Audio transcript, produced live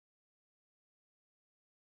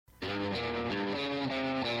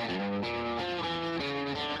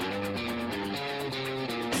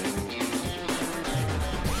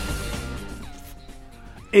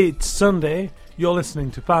It's Sunday. You're listening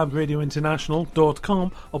to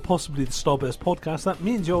FabRadioInternational.com or possibly the Starburst podcast. That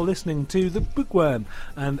means you're listening to The Bookworm.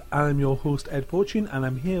 And I'm your host, Ed Fortune, and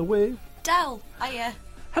I'm here with... Del. Hiya.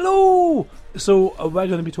 Hello! So we're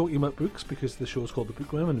going to be talking about books because the show's called The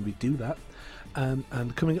Bookworm and we do that.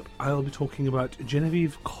 And coming up, I'll be talking about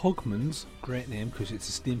Genevieve Cogman's, great name because it's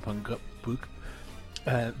a steampunk book,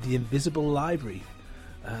 The Invisible Library.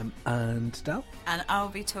 And Dal? And I'll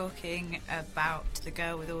be talking about The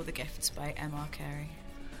Girl with All the Gifts by M.R. Carey.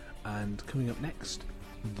 And coming up next,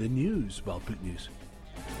 the news. Well, book news.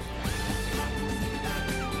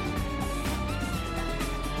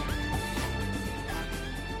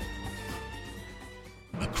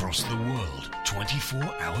 Across the world, 24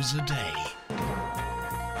 hours a day.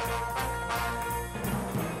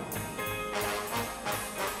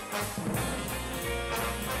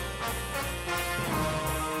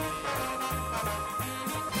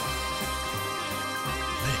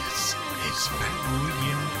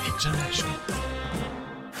 International.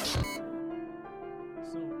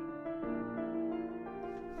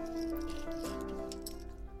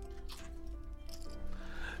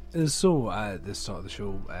 So, the start of the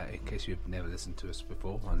show, in case you've never listened to us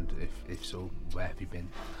before, and if so, where have you been?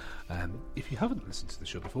 If you haven't listened to the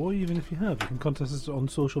show before, even if you have, you can contact us on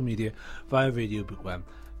social media via Radio Bookworm.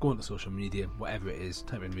 Go onto social media, whatever it is,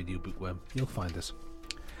 type in Radio Bookworm, you'll find us.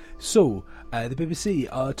 So, the BBC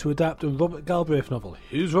are to adapt a Robert Galbraith novel.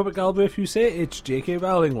 Who's Robert Galbraith, you say? It's J.K.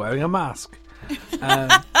 Rowling wearing a mask.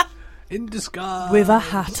 In disguise. With a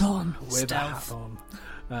hat on. With a hat on.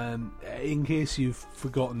 In case you've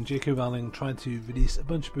forgotten, J.K. Rowling tried to release a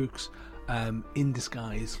bunch of books in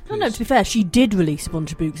disguise. No, to be fair, she did release a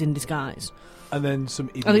bunch of books in disguise. And then some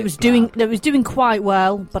idiot and it was doing quite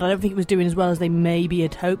well, but I don't think it was doing as well as they maybe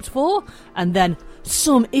had hoped for. And then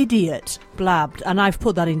some idiot blabbed, and I've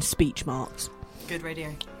put that in speech marks. Good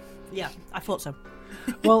radio. Yeah, I thought so.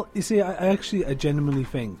 Well, you see, I genuinely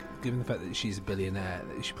think, given the fact that she's a billionaire,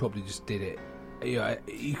 that she probably just did it.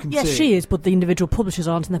 You can yes, say, she is, but the individual publishers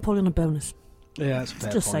aren't, and they're probably on a bonus. Yeah, that's a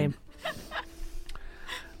fair just point. Saying.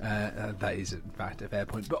 That is, in fact, a fair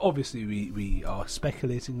point. But obviously, we are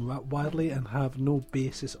speculating wildly and have no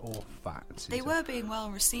basis or facts. They were being well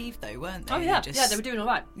received, though, weren't they? Oh, yeah. Yeah, they were doing all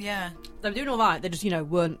right. Yeah. They were doing all right. They just,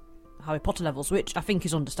 weren't Harry Potter levels, which I think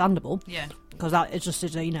is understandable. Yeah. Because that is just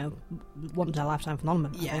a, once-in-a-lifetime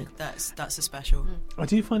phenomenon. Yeah, that's a special. I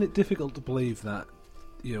do find it difficult to believe that,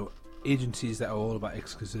 agencies that are all about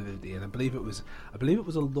exclusivity, and I believe it was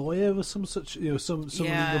a lawyer or some such, some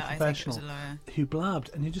legal professional who blabbed,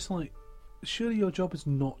 and you're just like, surely your job is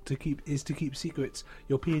to keep secrets.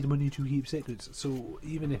 You're paid money to keep secrets. So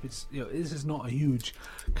even if it's this is not a huge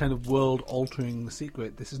kind of world altering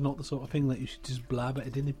secret, this is not the sort of thing that you should just blab at a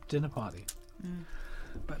dinner party.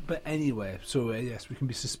 But anyway, so yes, we can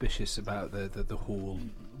be suspicious about the whole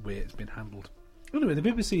way it's been handled. Anyway, the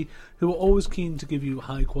BBC, who are always keen to give you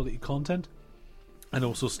high quality content and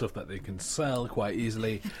also stuff that they can sell quite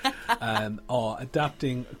easily, are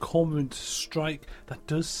adapting a Cormorant Strike. That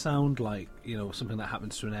does sound like something that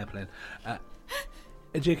happens to an airplane.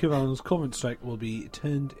 J.K. Rowling's Cormorant Strike will be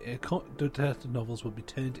turned. Detective novels will be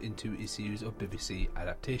turned into a series of BBC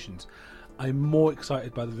adaptations. I'm more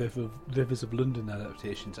excited by the Rivers of London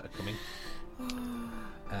adaptations that are coming,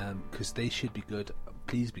 because they should be good.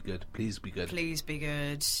 Please be good. Please be good. Please be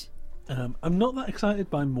good. I'm not that excited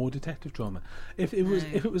by more detective drama. If it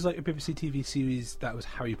was like a BBC TV series that was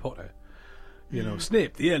Harry Potter,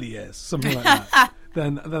 Snape, the early years, something like that,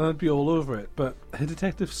 then I'd be all over it. But her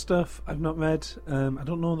detective stuff, I've not read. I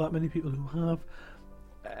don't know that many people who have.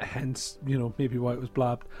 Hence, maybe why it was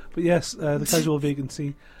blabbed. But yes, The Casual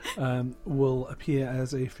Vacancy will appear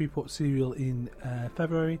as a three-part serial in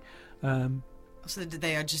February. So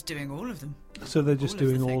they are just doing all of them. So they're just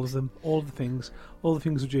doing all of them, all the things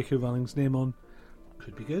with J.K. Rowling's name on.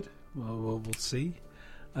 Could be good. Well, we'll see.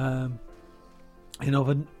 In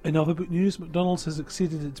other book news, McDonald's has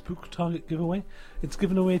exceeded its book target giveaway. It's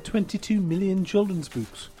given away 22 million children's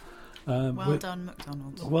books. Well done,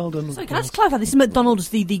 McDonald's. Well done, so can I just clarify? This is McDonald's,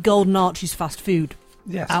 the Golden Arches fast food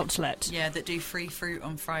outlet. Yeah, that do free fruit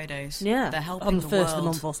on Fridays. Yeah, they're helping on the first world. of the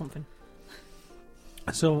month or something.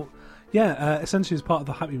 So, yeah, essentially as part of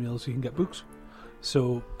the Happy Meals, you can get books.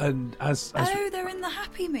 So, and as they're in the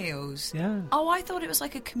Happy Meals. Yeah. Oh, I thought it was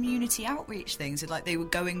like a community outreach thing. So, like, they were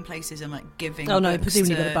going places and like giving. Oh no, books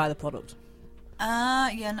presumably you've got to buy the product.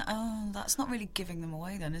 Yeah. No, that's not really giving them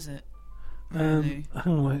away, then, is it? I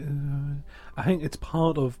think it's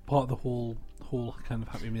part of the whole kind of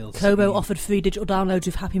Happy Meals. Kobo offered free digital downloads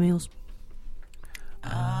of Happy Meals.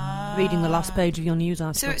 Reading the last page of your news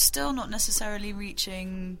article. So it's still not necessarily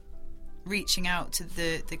reaching reaching out to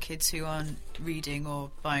the kids who aren't reading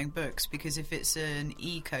or buying books, because if it's an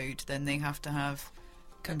e-code, then they have to have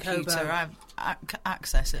computer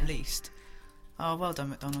access at least. Oh, well done,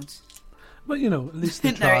 McDonald's. But at least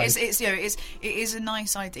they tried. It is a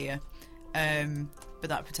nice idea, but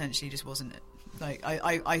that potentially just wasn't it. Like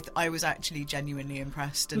I was actually genuinely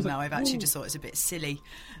impressed, and now I've actually just thought it's a bit silly.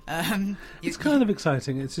 It's kind of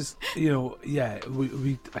exciting. It's just I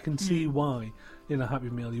can see why in a Happy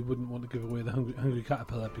Meal you wouldn't want to give away the hungry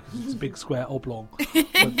caterpillar, because it's a big square oblong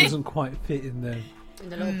that doesn't quite fit in the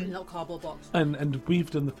little cardboard box. And we've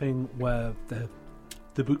done the thing where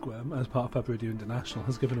the bookworm, as part of Fab Radio International,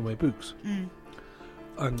 has given away books.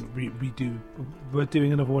 And we're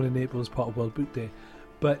doing another one in April as part of World Book Day.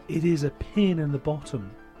 But it is a pain in the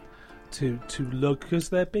bottom to lug, because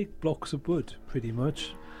they're big blocks of wood, pretty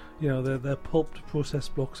much. They're pulped,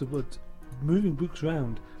 processed blocks of wood. Moving books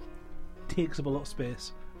around takes up a lot of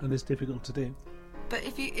space and is difficult to do. But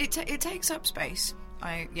if it takes up space,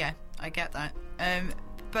 I get that.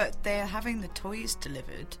 But they're having the toys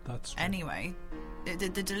delivered. That's true. Anyway. The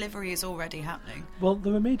delivery is already happening. Well,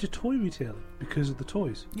 they're a major toy retailer because of the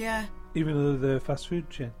toys. Yeah. Even though they're a fast food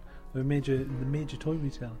chain. The major toy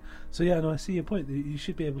retailer. So I see your point. You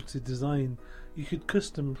should be able to design. You could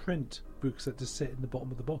custom print books that just sit in the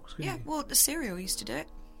bottom of the box. Couldn't you? Well, the cereal used to do it.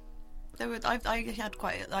 I had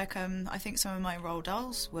quite I think some of my Roald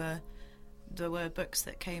Dahls there were books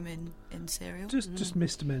that came in cereal. Just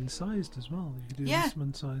Mr. Men sized as well. You could do Mr.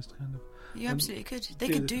 Men sized kind of. You absolutely could. They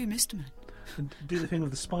could do Mr. Men. And do the thing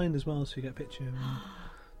with the spine as well, so you get a picture.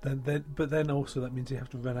 But then also that means you have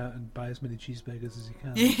to run out and buy as many cheeseburgers as you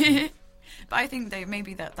can. But I think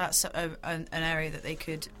maybe that's an area that they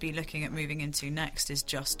could be looking at moving into next, is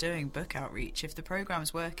just doing book outreach. If the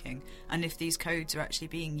program's working and if these codes are actually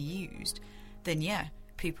being used, then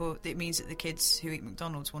it means that the kids who eat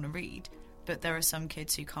McDonald's want to read. But there are some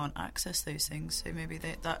kids who can't access those things, so maybe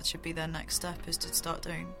that should be their next step, is to start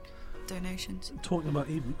doing donations. Talking about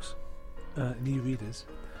ebooks, new readers.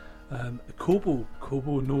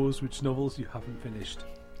 Kobo knows which novels you haven't finished.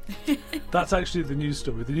 That's actually the news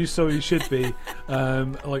story. The news story should be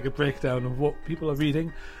like a breakdown of what people are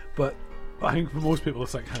reading, but I think for most people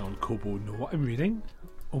it's like, hang on, Kobo know what I'm reading?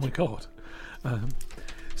 Oh my god.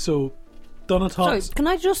 So Donna Tartt. Sorry, can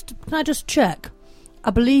I just check? I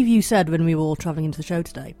believe you said when we were all travelling into the show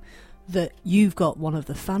today that you've got one of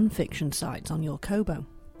the fan fiction sites on your Kobo.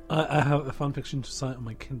 I have a fan fiction site on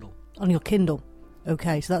my Kindle. On your Kindle.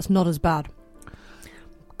 Okay, so that's not as bad.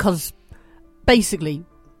 Because basically,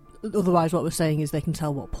 otherwise what we're saying is they can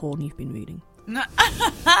tell what porn you've been reading.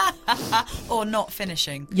 Or not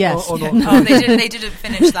finishing. Yes. Or not. They didn't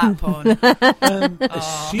finish that porn.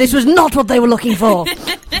 This was not what they were looking for.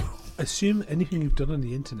 Assume anything you've done on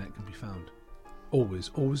the internet can be found. Always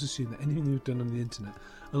assume that anything you've done on the internet,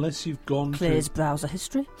 unless you've gone Clears browser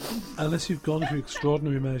history. Unless you've gone through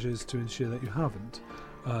extraordinary measures to ensure that you haven't.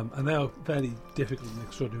 And they are fairly difficult and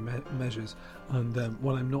extraordinary measures. And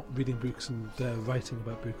when I'm not reading books and writing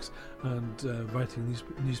about books and writing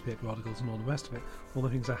newspaper articles and all the rest of it, one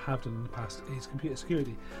of the things I have done in the past is computer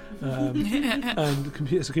security. And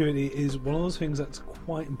computer security is one of those things that's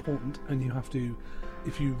quite important, and you have to,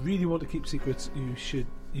 if you really want to keep secrets,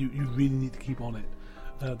 you really need to keep on it.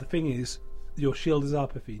 The thing is, your shield is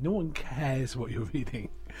apathy. No one cares what you're reading.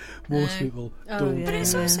 Most people don't. Yeah. But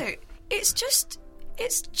it's also,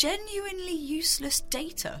 it's genuinely useless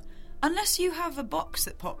data. Unless you have a box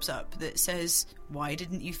that pops up that says, why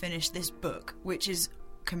didn't you finish this book? Which is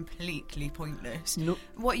completely pointless. Nope.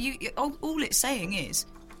 All it's saying is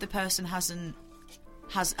the person has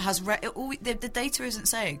read. The data isn't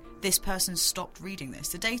saying this person stopped reading this.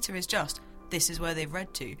 The data is just, this is where they've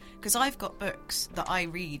read to. Because I've got books that I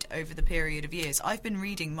read over the period of years. I've been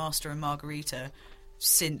reading Master and Margarita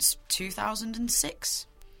since 2006.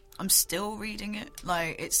 I'm still reading it.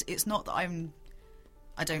 Like, it's not that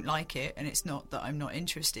I don't like it, and it's not that I'm not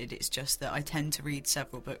interested. It's just that I tend to read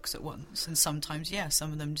several books at once, and sometimes,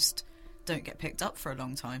 some of them just don't get picked up for a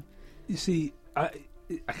long time. You see, I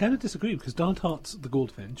kind of disagree, because Donna Tartt's The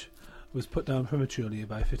Goldfinch was put down prematurely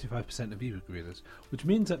by 55% of ebook readers, which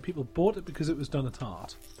means that people bought it because it was Donna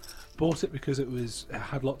Tartt, bought it because it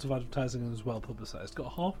had lots of advertising and was well publicised,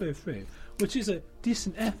 got halfway through, which is a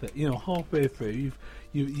decent effort. Halfway through,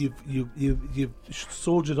 you've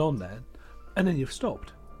soldiered on there, and then you've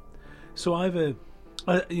stopped. So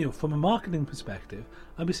from a marketing perspective,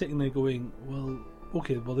 I'd be sitting there going, well,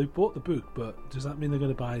 okay, well, they've bought the book, but does that mean they're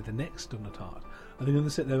going to buy the next Donna Tartt? Are they going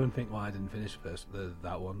to sit there and think, well, I didn't finish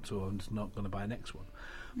that one, so I'm just not going to buy the next one?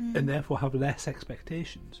 And therefore have less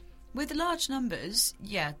expectations. With large numbers,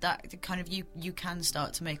 yeah, that kind of you can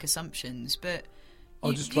start to make assumptions, but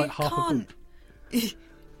Or just write half a book.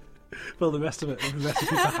 Well, the rest of it, the recipe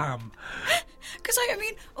for ham. Because I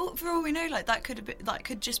mean, for all we know, like that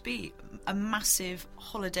could just be a massive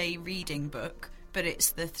holiday reading book, but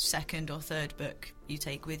it's the second or third book you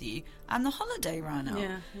take with you, and the holiday ran out.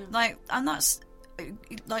 Yeah. And that's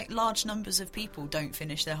like large numbers of people don't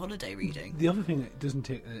finish their holiday reading. The other thing that it doesn't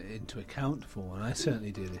take into account for, and I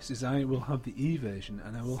certainly do this, is I will have the e-version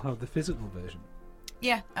and I will have the physical version.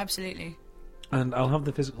 Yeah, absolutely. And I'll have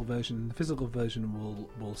the physical version. The physical version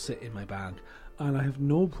will sit in my bag, and I have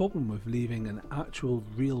no problem with leaving an actual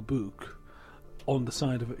real book on the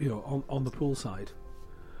side of it, on the pool side,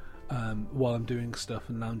 while I'm doing stuff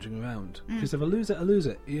and lounging around. Because if I lose it, I lose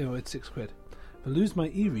it. It's £6. If I lose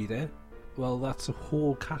my e-reader, well, that's a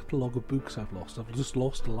whole catalogue of books I've lost. I've just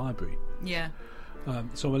lost the library. Yeah.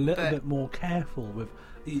 So I'm a little bit more careful with.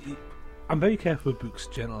 I'm very careful with books,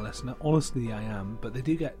 gentle listener. Honestly, I am. But they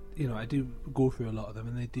do get, I do go through a lot of them,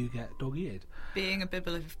 and they do get dog-eared. Being a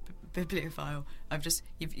bibliophile,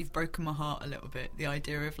 you've broken my heart a little bit. The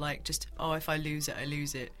idea of if I lose it, I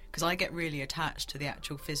lose it. Because I get really attached to the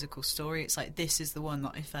actual physical story. It's like, this is the one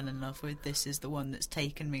that I fell in love with. This is the one that's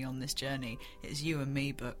taken me on this journey. It's you and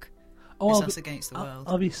me book. It's us against the world.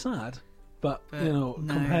 I'll be sad, but no.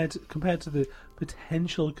 compared to the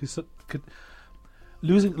potential,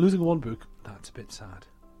 losing one book, that's a bit sad.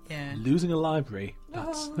 Yeah. Losing a library,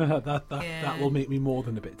 that will make me more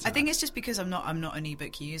than a bit sad. I think it's just because I'm not an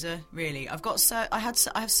ebook user, really. I have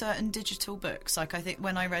certain digital books. Like, I think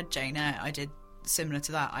when I read Jane Eyre, I did similar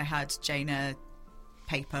to that. I had Jane Eyre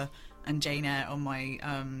paper and Jane Eyre on my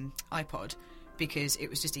iPod, because it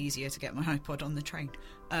was just easier to get my iPod on the train.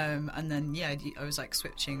 And then I was like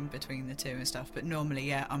switching between the two and stuff. But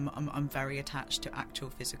normally, I'm very attached to actual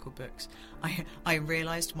physical books. I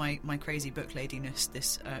realised my crazy book ladiness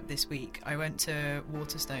this week. I went to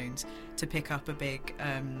Waterstones to pick up a big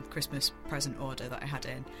Christmas present order that I had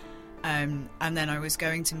in, and then I was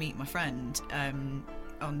going to meet my friend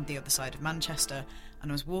on the other side of Manchester, and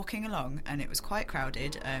I was walking along, and it was quite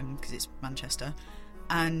crowded because it's Manchester.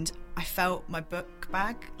 And I felt my book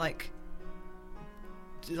bag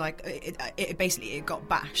it basically got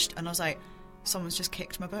bashed, and I was like, someone's just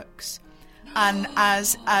kicked my books. And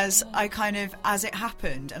as it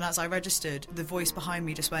happened, and as I registered, the voice behind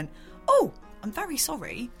me just went, "Oh, I'm very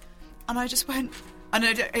sorry," and I just went, and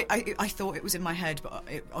I thought it was in my head, but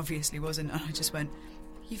it obviously wasn't, and I just went,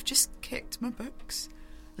 "You've just kicked my books."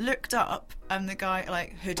 Looked up, and the guy,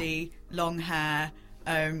 like, hoodie, long hair,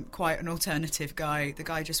 quite an alternative guy, the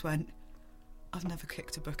guy just went, "I've never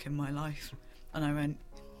kicked a book in my life." And I went,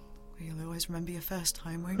 "Well, you'll always remember your first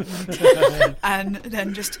time, won't you?" And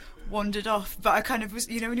then just wandered off. But I kind of was,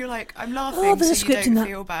 when you're like, I'm laughing so you don't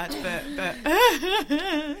feel bad, but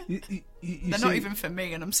they're not even for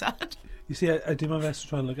me, and I'm sad. You see, I do my best to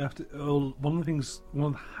try and look after. One of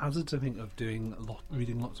the hazards, I think, of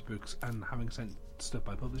reading lots of books and having sent stuff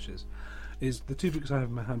by publishers is the two books I have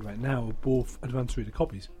in my hand right now are both advanced reader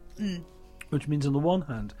copies. Which means, on the one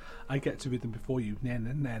hand, I get to read them before you.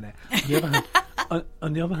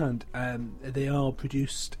 On the other hand, they are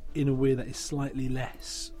produced in a way that is slightly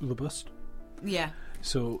less robust. Yeah.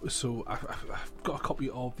 So I've got a copy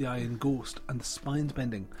of The Iron Ghost, and the spine's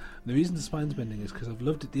bending. And the reason the spine's bending is because I've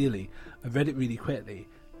loved it dearly. I've read it really quickly,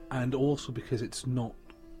 and also because it's not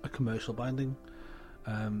a commercial binding.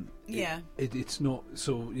 It's not.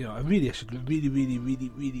 So I should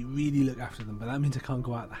really look after them, but that means I can't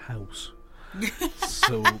go out of the house.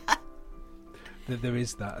 So there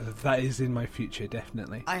is that is in my future,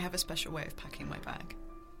 definitely. I have a special way of packing my bag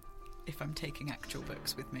if I'm taking actual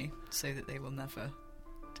books with me, so that they will never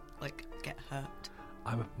get hurt.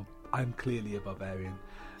 I'm clearly a barbarian.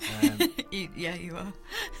 You are.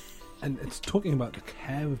 And it's talking about the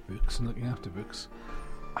care of books and looking after books.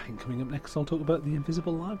 I think coming up next I'll talk about the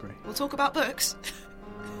Invisible Library. We'll talk about books.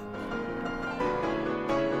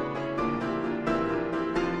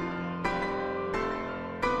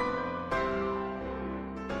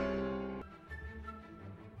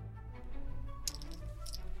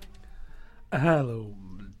 Hello,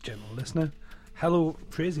 gentle listener. Hello,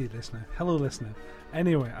 crazy listener. Hello, listener.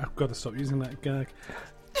 Anyway, I've got to stop using that gag.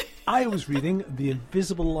 I was reading The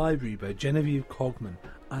Invisible Library by Genevieve Cogman,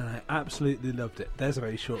 and I absolutely loved it. There's a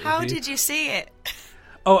very short review. How did you see it?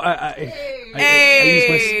 Oh, I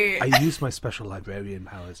used my special librarian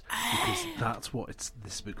powers, because that's what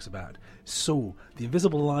this book's about. So, The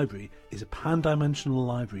Invisible Library is a pan-dimensional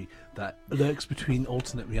library that lurks between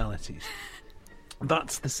alternate realities.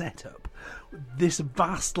 That's the setup. this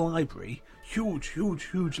vast library, huge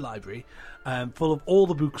library, full of all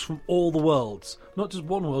the books from all the worlds, not just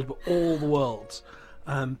one world, but all the worlds.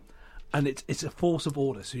 And it's a force of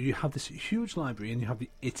order. So you have this huge library, and you have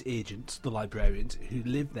its agents, the librarians, who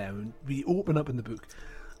live there. And we open up in the book.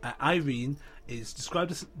 Irene is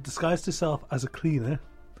disguised herself as a cleaner,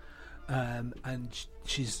 and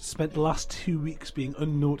she's spent the last 2 weeks being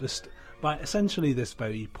unnoticed by essentially this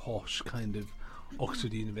very posh kind of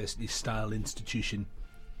Oxford University style institution.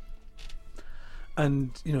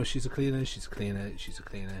 And she's a cleaner,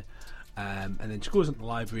 and then she goes into the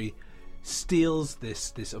library, steals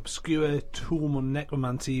this obscure tome on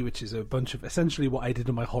necromancy, which is a bunch of essentially what I did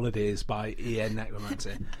on my holidays by EN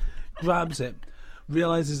necromancy. Grabs it,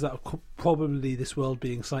 realises that probably this world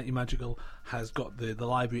being slightly magical has got the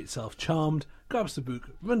library itself charmed, grabs the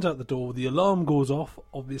book, runs out the door, the alarm goes off,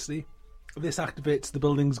 obviously. This activates the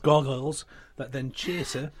building's gargoyles that then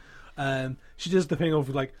chase her. She does the thing of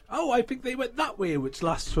like, oh, I think they went that way, which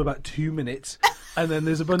lasts for about 2 minutes, and then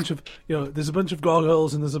there's a bunch of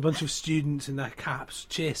gargoyles and there's a bunch of students in their caps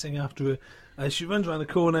chasing after her as she runs around the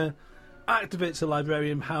corner, activates her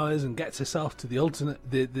librarian powers, and gets herself to the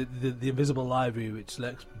invisible library which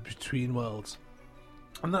lurks between worlds.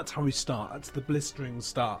 And that's how we start. That's the blistering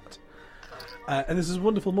start. And there's this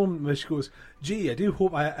wonderful moment where she goes, gee, I do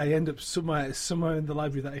hope I end up somewhere in the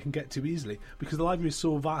library that I can get to easily, because the library is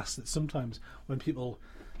so vast that sometimes when people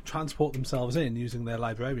transport themselves in using their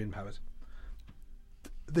librarian powers,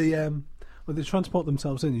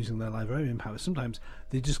 sometimes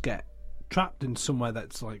they just get trapped in somewhere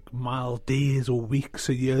that's like days or weeks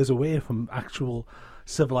or years away from actual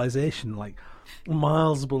civilization, like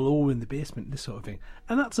miles below in the basement, this sort of thing.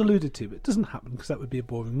 And that's alluded to, but it doesn't happen because that would be a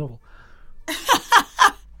boring novel.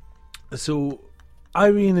 So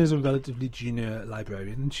Irene is a relatively junior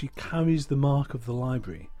librarian, and she carries the mark of the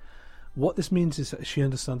library. What this means is that she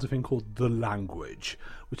understands a thing called the language,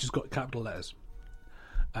 which has got capital letters.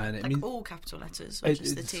 And it means all capital letters, or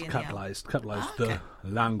just the T and the L? Capitalised, okay. The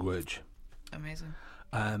language. Amazing.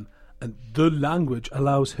 And the language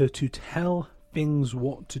allows her to tell things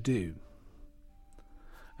what to do.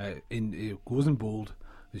 It goes in bold.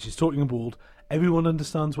 She's talking in bold. Everyone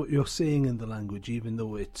understands what you're saying in the language, even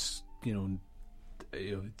though it's the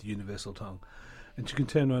universal tongue. And she can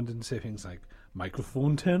turn around and say things like,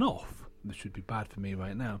 microphone turn off. This would be bad for me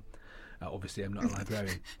right now. Obviously, I'm not a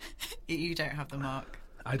librarian. You don't have the mark.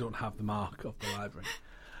 I don't have the mark of the library.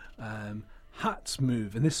 Hats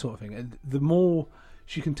move and this sort of thing. And the more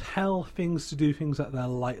she can tell things to do things that they're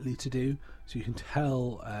likely to do. So you can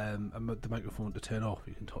tell the microphone to turn off.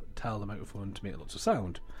 You can tell the microphone to make lots of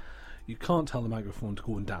sound. You can't tell the microphone to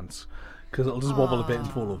go and dance because it'll just wobble a bit and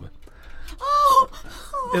fall over.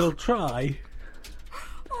 It'll try.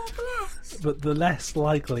 But the less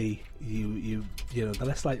likely the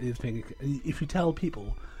less likely the thing. If you tell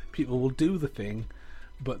people will do the thing,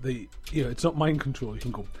 but it's not mind control. You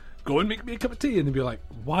can go and make me a cup of tea, and they'll be like,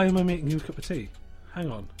 "Why am I making you a cup of tea? Hang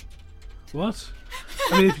on, what?"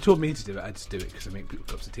 I mean, if you told me to do it, I'd just do it because I make people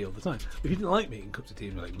cups of tea all the time. If you didn't like making cups of tea,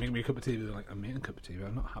 and be like, "Make me a cup of tea," they're like, "I'm making a cup of tea, but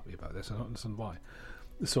I'm not happy about this. I don't understand why."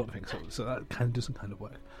 This sort of thing. So that doesn't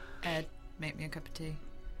work. Ed, make me a cup of tea.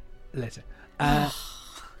 Later.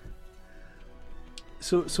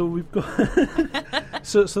 So we've got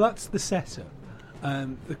so that's the setup.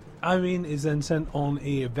 Irene is then sent on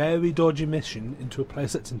a very dodgy mission into a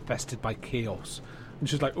place that's infested by chaos, and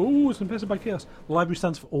she's like, "Oh, it's infested by chaos." The library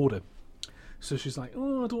stands for order, so she's like,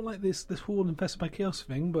 "Oh, I don't like this whole infested by chaos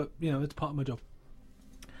thing, but it's part of my job."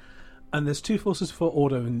 And there's two forces for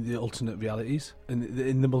order in the alternate realities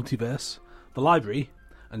in the multiverse: the library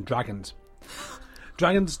and dragons.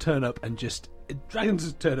 Dragons turn up and just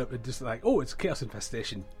like, "Oh, it's a chaos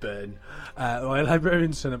infestation, burn." While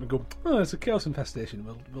librarians turn up and go, "Oh, it's a chaos infestation.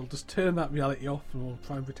 We'll just turn that reality off and we'll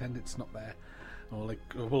try and pretend it's not there, or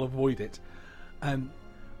we'll avoid it."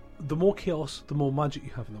 The more chaos, the more magic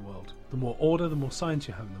you have in the world. The more order, the more science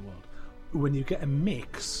you have in the world. When you get a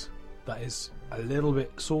mix that is a little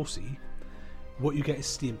bit saucy, what you get is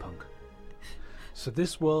steampunk. So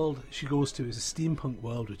this world she goes to is a steampunk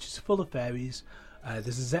world, which is full of fairies.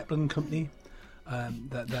 There's a Zeppelin company.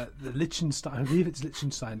 The Liechtenstein, I believe it's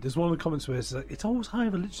Liechtenstein. There's one of the comments where it's like, it's always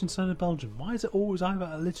either Liechtenstein or Belgium. Why is it always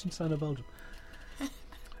either Liechtenstein or Belgium?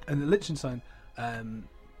 And the Liechtenstein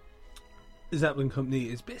Zeppelin company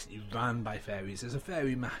is basically ran by fairies. There's a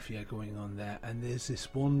fairy mafia going on there, and there's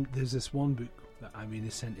this one book that Irene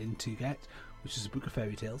is sent in to get, which is a book of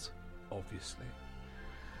fairy tales, obviously.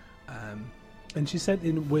 And she's sent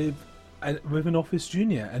in with an office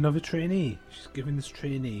junior, another trainee. She's given this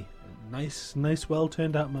trainee, a nice, well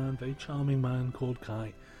turned out man, very charming man called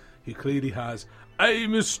Kai. who clearly has a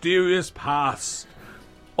mysterious past,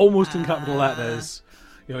 almost in capital letters.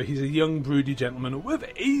 You know, he's a young, broody gentleman with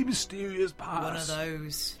a mysterious past.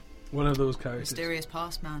 One of those characters. Mysterious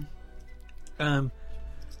past man.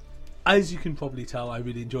 As you can probably tell, I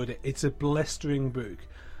really enjoyed it. It's a blistering book.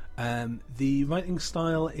 The writing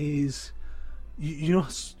style is, you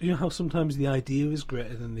know how sometimes the idea is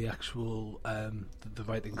greater than the actual the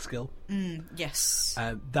writing skill. Yes.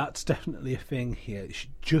 That's definitely a thing here. She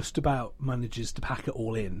just about manages to pack it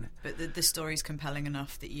all in. But the story's compelling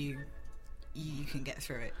enough that you can get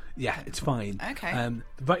through it. Yeah, it's fine. Okay.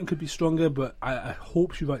 The writing could be stronger, but I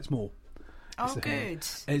hope she writes more. Oh, good.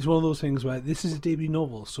 It's one of those things where this is a debut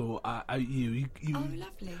novel, so you oh,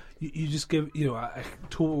 lovely. You just give a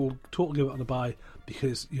total give it on a buy,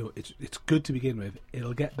 because it's good to begin with.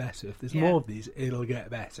 It'll get better if there's more of these. It'll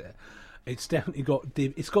get better. It's definitely got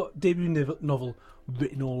debut novel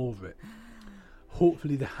written all over it.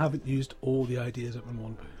 Hopefully they haven't used all the ideas up in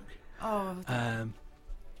one book. Oh.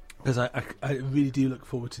 Because I really do look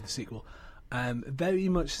forward to the sequel. Very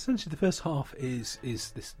much, essentially, the first half is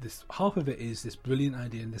this half of it is this brilliant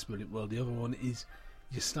idea in this brilliant world. The other one is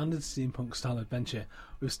your standard steampunk style adventure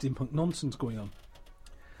with steampunk nonsense going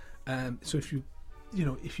on. So if you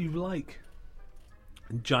like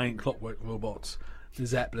giant clockwork robots, the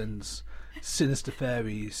Zeppelins, sinister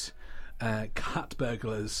fairies, cat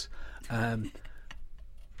burglars,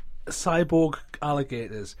 cyborg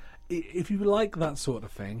alligators, if you like that sort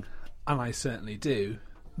of thing, and I certainly do,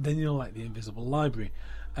 then you'll like The Invisible Library.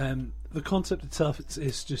 The concept itself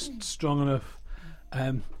is just strong enough.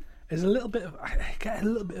 There's a little bit of, I get a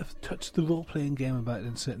little bit of touch of the role-playing game about it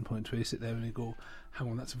in certain points where you sit there and you go, hang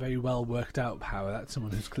on, that's a very well worked out power. That's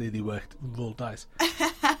someone who's clearly rolled dice.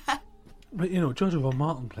 But George R. R.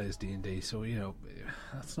 Martin plays D&D, so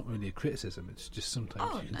that's not really a criticism. It's just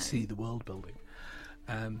sometimes you can see the world building.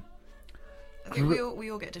 I think we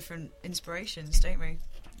all get different inspirations, don't we?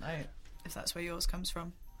 If that's where yours comes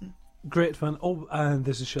from. Great fun. Oh, and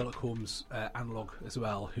there's a Sherlock Holmes analogue as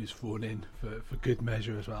well, who's thrown in for good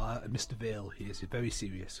measure as well. Mr. Vale, he is very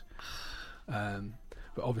serious.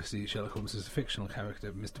 But obviously Sherlock Holmes is a fictional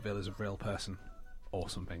character. Mr. Vale is a real person or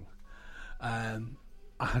something. I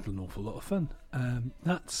had an awful lot of fun.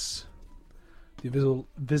 That's The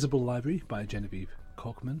Invisible Library by Genevieve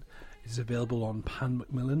Cogman. It's available on Pan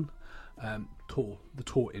Macmillan, the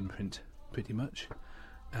Tor imprint, pretty much.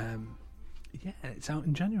 It's out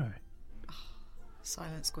in January.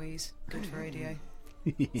 Silent squeeze, good for radio.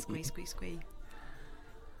 Squeeze, squeeze, squeeze.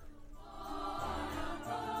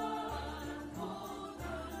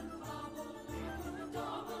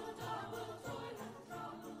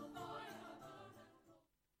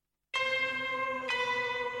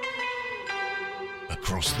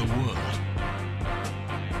 Across the world,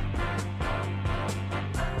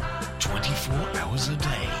 24 hours a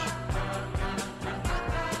day.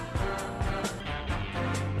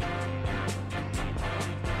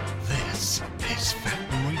 This is Fat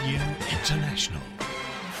Radio International.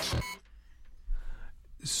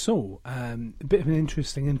 So, a bit of an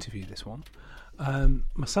interesting interview, this one.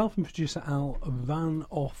 Myself and producer Al ran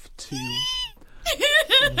off to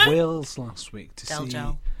Wales last week to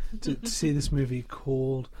see this movie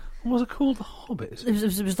called, what was it called? The Hobbit? It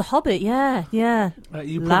was The Hobbit, yeah.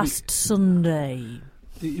 Last Sunday.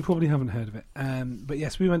 You probably haven't heard of it. But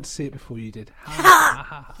yes, we went to see it before you did.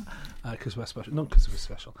 Because we're special. Not because we're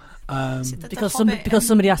special. Because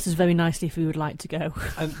somebody asked us very nicely if we would like to go.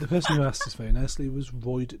 And the person who asked us very nicely was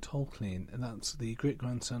Royd Tolkien, and that's the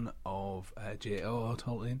great-grandson of J.R.R.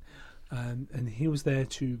 Tolkien. And he was there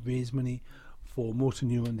to raise money for motor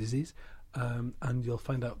neuron disease. And you'll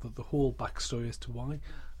find out that the whole backstory as to why.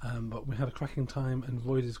 But we had a cracking time, and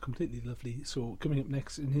Royd is completely lovely. So coming up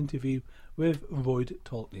next, an interview with Royd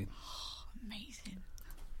Tolkien. Amazing.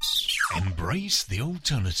 Embrace the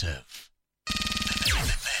alternative.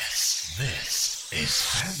 This is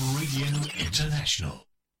Fab Radio International.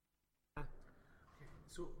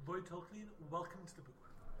 So Royd Tolkien, welcome to the book.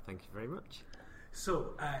 Thank you very much.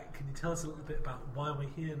 So can you tell us a little bit about why we're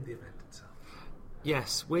here and the event itself?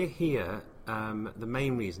 Yes, we're here. The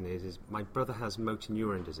main reason is my brother has motor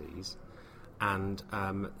neuron disease, and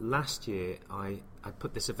last year I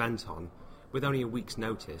put this event on with only a week's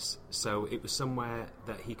notice, so it was somewhere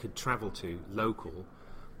that he could travel to, local,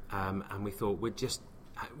 and we thought we'd just,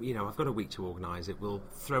 I've got a week to organise it, we'll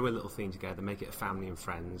throw a little thing together, make it a family and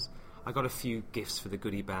friends. I got a few gifts for the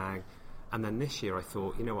goodie bag, and then this year I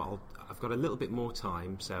thought, I've got a little bit more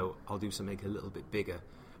time, so I'll do something a little bit bigger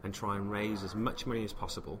and try and raise as much money as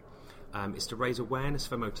possible. It's to raise awareness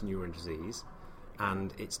for motor neuron disease,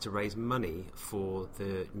 and it's to raise money for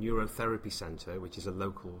the Neurotherapy Centre, which is a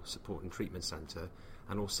local support and treatment centre,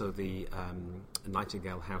 and also the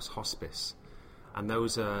Nightingale House Hospice. And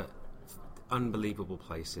those are unbelievable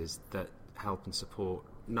places that help and support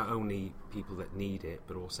not only people that need it,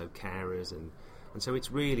 but also carers, and so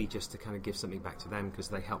it's really just to kind of give something back to them, because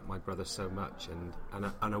they help my brother so much, and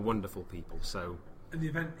are wonderful people. So. And the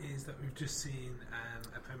event is that we've just seen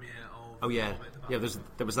a premiere of... Oh yeah, there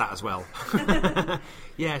was that as well.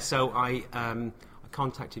 Yeah, so I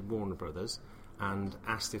contacted Warner Brothers and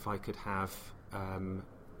asked if I could have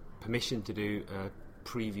permission to do a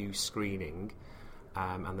preview screening,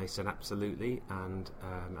 and they said absolutely, and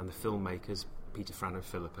the filmmakers, Peter, Fran and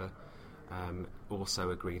Philippa,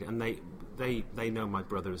 also agreed, and they know my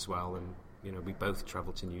brother as well, and you know, we both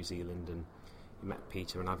travelled to New Zealand and met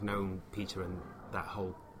Peter, and I've known Peter and that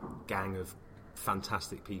whole gang of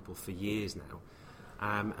fantastic people for years now,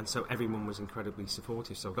 and so everyone was incredibly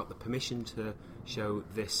supportive. So I got the permission to show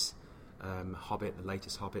this Hobbit, the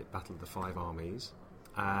latest Hobbit, Battle of the Five Armies,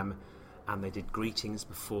 and they did greetings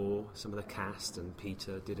before, some of the cast, and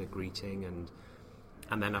Peter did a greeting,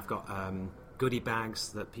 and then I've got goodie bags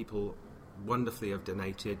that people wonderfully have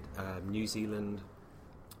donated. New Zealand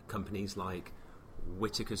companies like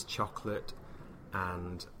Whittaker's Chocolate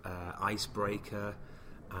and Icebreaker,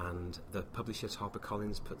 and the publishers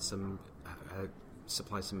HarperCollins put some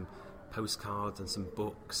supplied some postcards and some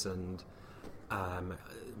books, and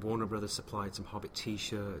Warner Brothers supplied some Hobbit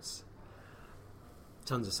t-shirts,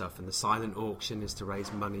 tons of stuff. And the silent auction is to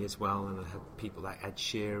raise money as well, and I had people like Ed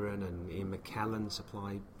Sheeran and Ian McKellen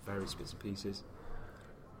supply various bits and pieces.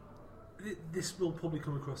 This will probably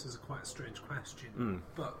come across as quite a strange question,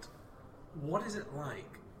 but what is it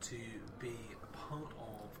like to be a part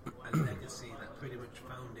of a legacy that pretty much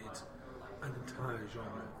founded an entire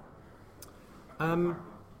genre?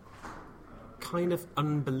 Kind of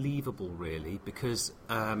unbelievable, really, because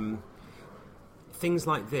things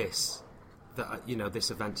like this, that you know,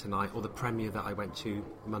 this event tonight, or the premiere that I went to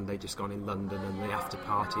Monday just gone in London, and the after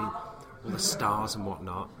party, all the stars and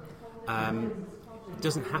whatnot, it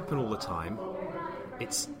doesn't happen all the time.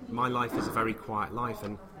 My life is a very quiet life,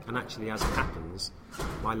 and actually, as it happens,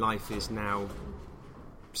 my life is now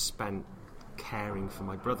spent caring for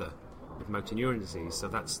my brother with motor neuron disease. So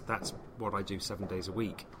that's what I do 7 days a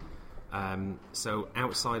week. So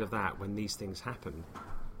outside of that, when these things happen,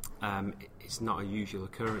 it's not a usual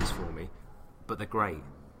occurrence for me, but they're great.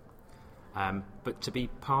 But to be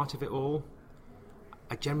part of it all,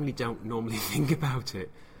 I generally don't normally think about it.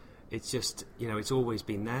 It's just, you know, it's always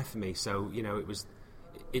been there for me. So, you know,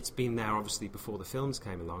 it's been there obviously before the films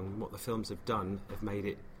came along, and what the films have done have made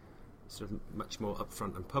it sort of much more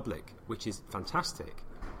upfront and public, which is fantastic.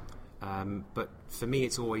 But for me,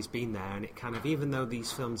 it's always been there, and it kind of, even though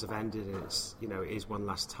these films have ended, and it's, you know, it is one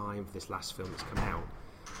last time for this last film that's come out,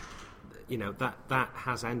 you know, that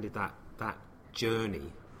has ended that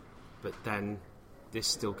journey, but then this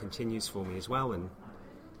still continues for me as well, and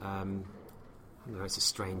you know, it's a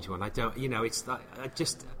strange one. I don't, you know, it's like, I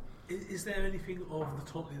just... Is there anything of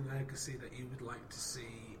the Tolkien legacy that you would like to see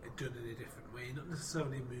done in a different way? Not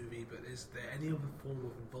necessarily a movie, but is there any other form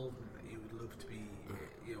of involvement that you would love to be,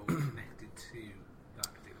 you know, connected to that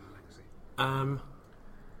particular legacy?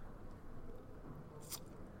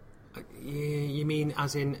 You mean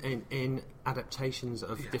as in adaptations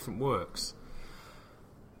of different works?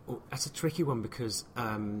 Well, that's a tricky one, because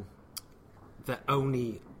the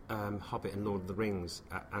only Hobbit and Lord of the Rings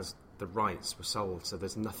as the rights were sold, so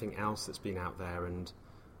there's nothing else that's been out there, and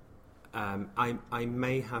I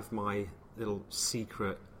may have my little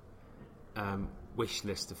secret wish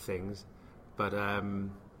list of things, but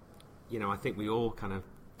you know, I think we all kind of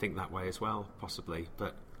think that way as well, possibly,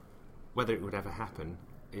 but whether it would ever happen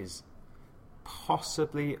is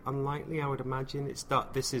possibly unlikely, I would imagine.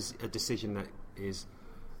 This is a decision that is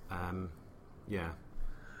yeah.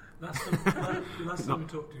 Last time we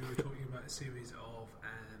talked to you, we were talking about a series of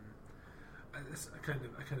a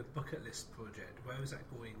kind of bucket list project. Where is that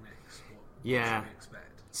going next? What should we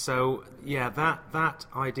expect? So yeah, that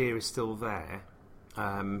idea is still there,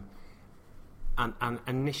 and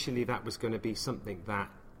initially that was going to be something that,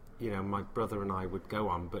 you know, my brother and I would go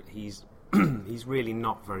on, but he's he's really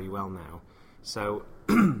not very well now, so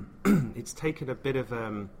it's taken a bit of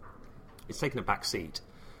it's taken a back seat.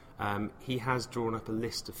 He has drawn up a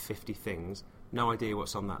list of 50 things. No idea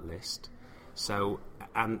what's on that list. So,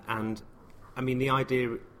 and I mean, the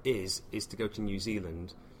idea is to go to New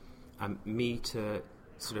Zealand, me to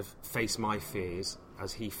sort of face my fears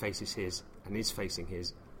as he faces his, and is facing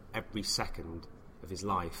his, every second of his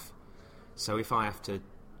life. So if I have to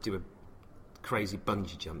do a crazy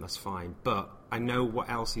bungee jump, that's fine. But I know what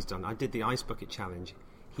else he's done. I did the Ice Bucket Challenge.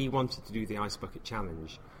 He wanted to do the Ice Bucket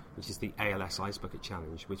Challenge, which is the ALS Ice Bucket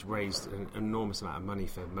Challenge, which raised an enormous amount of money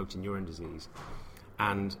for motor neuron disease.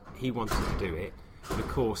 And he wanted to do it. But of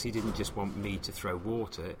course, he didn't just want me to throw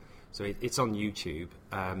water. So it's on YouTube.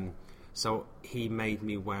 So he made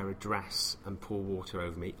me wear a dress and pour water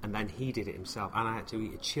over me, and then he did it himself. And I had to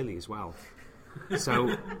eat a chili as well.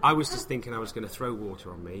 So I was just thinking I was going to throw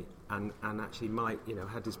water on me, and actually Mike,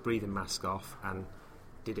 had his breathing mask off and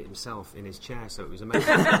did it himself in his chair. So it was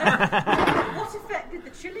amazing. What effect did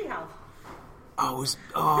the chili have?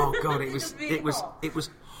 Oh God, it was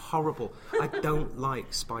horrible. I don't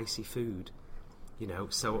like spicy food,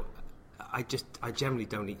 so I generally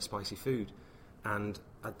don't eat spicy food, and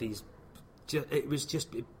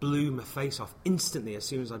it blew my face off instantly as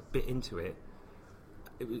soon as I bit into it.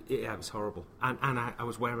 It was horrible, and I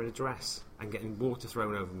was wearing a dress and getting water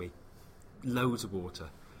thrown over me, loads of water.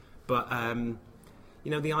 But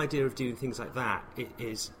the idea of doing things like that,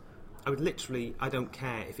 I don't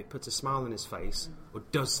care if it puts a smile on his face or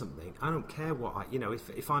does something. I don't care what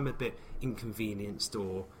if I'm a bit inconvenienced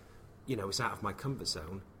or it's out of my comfort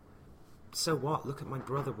zone. So what? Look at my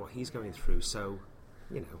brother, what he's going through. So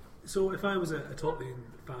So if I was a Tolkien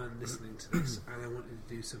fan listening to this and I wanted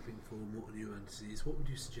to do something for motor neuron disease, what would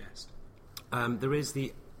you suggest? There is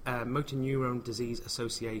the Motor Neuron Disease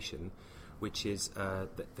Association, which is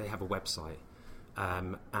they have a website,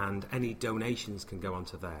 and any donations can go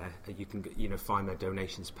onto there. You can find their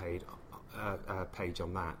donations page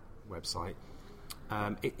on that website.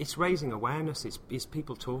 It's raising awareness. It's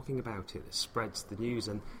people talking about it that spreads the news,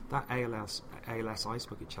 and that ALS Ice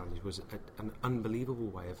Bucket Challenge was an unbelievable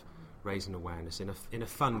way of raising awareness in a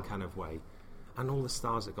fun kind of way, and all the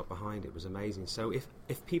stars that got behind it was amazing. So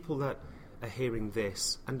if people that are hearing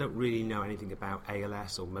this and don't really know anything about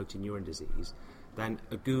ALS or motor neuron disease, then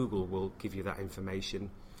a Google will give you that information,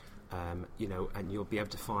 and you'll be able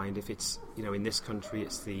to find if it's in this country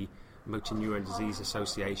it's the Motor Neuron Disease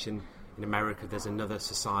Association. In America, there's another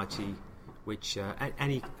society, which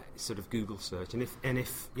any sort of Google search, and if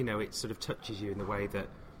it sort of touches you in the way that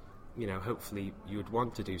hopefully you would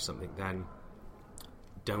want to do something, then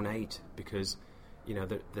donate, because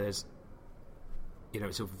there's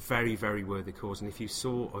it's a very, very worthy cause. And if you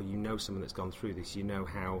saw or someone that's gone through this,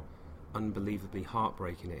 how unbelievably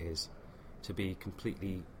heartbreaking it is to be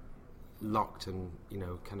completely locked and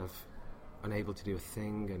kind of unable to do a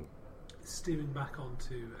thing. And steering back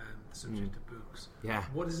onto the subject of books,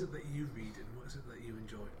 what is it that you read and what is it that you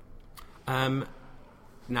enjoy?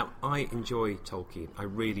 Now, I enjoy Tolkien, I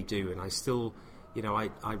really do, and I still,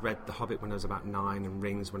 I read The Hobbit when I was about 9 and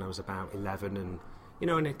Rings when I was about 11, and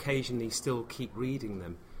and occasionally still keep reading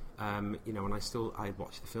them, and I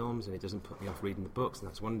watch the films, and it doesn't put me off reading the books, and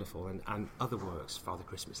that's wonderful, and other works, Father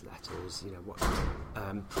Christmas Letters,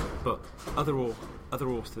 but other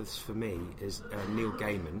authors for me is Neil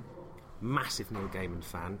Gaiman. Massive Neil Gaiman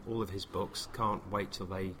fan, all of his books, can't wait till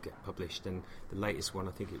they get published, and the latest one,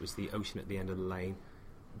 I think it was The Ocean at the End of the Lane,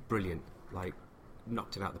 brilliant,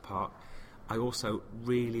 knocked it out of the park. I also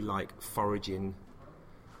really like foraging,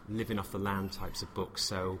 living off the land types of books,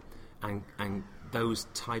 so and those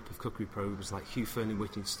type of cookery programs like Hugh Fernley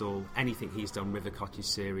Whittingstall, anything he's done, River Cottage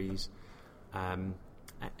series,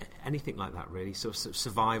 anything like that really, so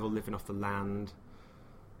survival, living off the land,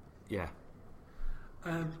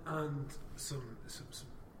 and some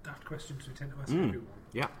daft questions we tend to ask everyone.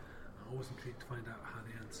 Yeah. I'm always intrigued to find out how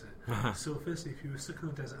they answer. So firstly, if you were stuck on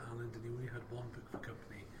a desert island and you only had one book for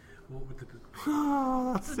company, what would the book be?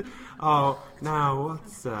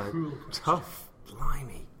 What's tough,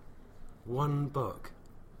 blimey. One book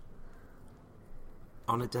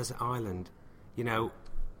on a desert island, it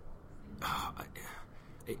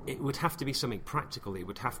would have to be something practical. It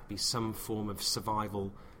would have to be some form of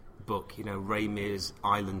survival book, Ray Mears'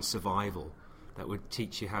 Island Survival, that would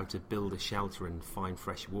teach you how to build a shelter and find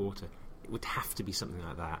fresh water. It would have to be something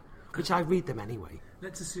like that, which I read them anyway.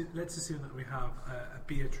 Let's assume that we have a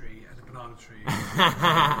beer tree and a banana tree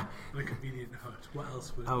and a convenient hut. What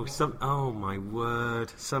else would? Oh my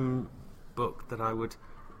word! Some book that I would,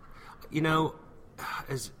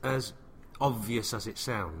 as obvious as it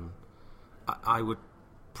sounds, I would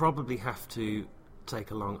probably have to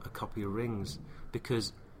take along a copy of Rings,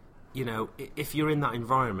 because if you're in that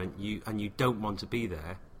environment, you don't want to be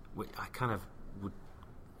there, which I kind of would,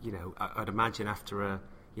 I'd imagine after a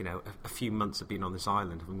few months of being on this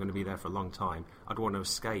island, if I'm going to be there for a long time, I'd want to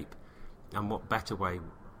escape, and what better way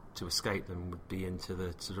to escape than would be into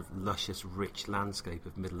the sort of luscious, rich landscape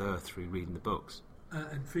of Middle-earth through reading the books.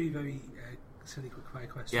 And three very silly quick fire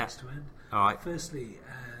questions to end. All right. Firstly,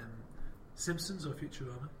 Simpsons or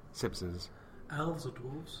Futurama? Simpsons. Elves or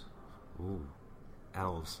dwarves? Ooh,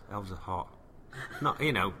 elves. Elves are hot. Not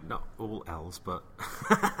all elves, but...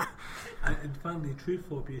 And finally, truth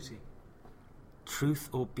or beauty? Truth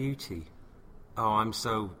or beauty? Oh, I'm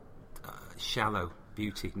so shallow.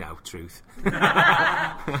 Beauty. No, truth. Roy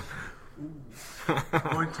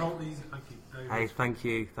Toltley, thank you. Hey, thank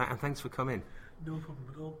you. And thanks for coming. No problem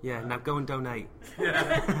at all. Yeah, now go and donate.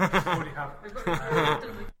 Yeah, already have.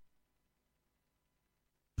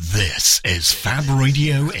 This is Fab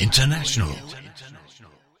Radio International.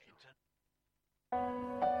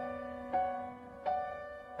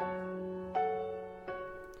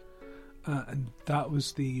 And that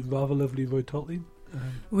was the rather lovely Roy Toltley.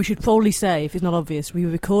 We should probably say, if it's not obvious, we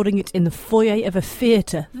were recording it in the foyer of a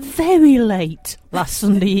theatre very late last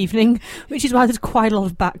Sunday evening, which is why there's quite a lot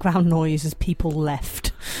of background noise as people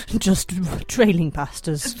left, just trailing past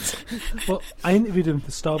us. Well, I interviewed him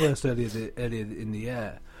for Starburst earlier in the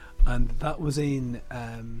year, and that was in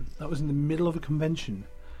the middle of a convention,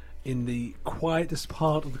 in the quietest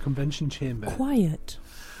part of the convention chamber. Quiet.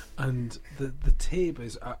 And the tape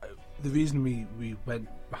is... the reason we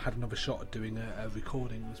had another shot at doing a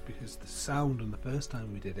recording was because the sound on the first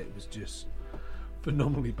time we did it was just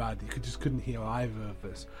phenomenally bad. You couldn't hear either of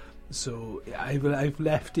us. So I've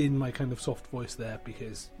left in my kind of soft voice there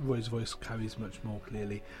because Roy's voice carries much more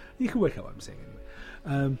clearly. You can work out what I'm saying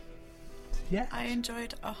anyway. Yeah. I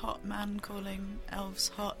enjoyed a hot man calling elves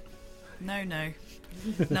hot. No,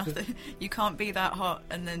 nothing. You can't be that hot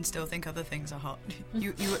and then still think other things are hot.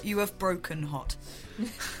 You have broken hot.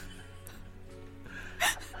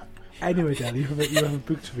 Anyway, Dan, you have a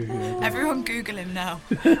book to review. Everyone Google him now.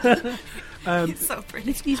 He's so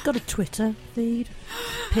brilliant. He's got a Twitter feed.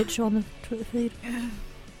 Picture on the Twitter feed. Yeah.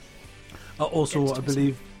 Also, I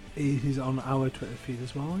believe he's on our Twitter feed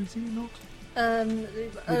as well, is he not?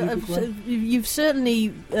 You've certainly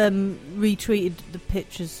retweeted the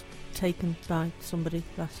pictures taken by somebody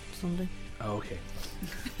last Sunday. Oh, okay.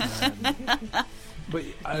 But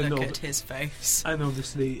Look at his face. And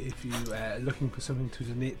obviously, if you are looking for something to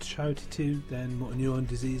donate to charity to, then motor neuron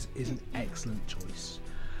disease is an excellent choice.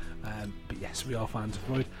 But yes, we are fans of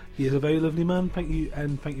Roy. He is a very lovely man. Thank you,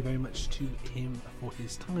 and thank you very much to him for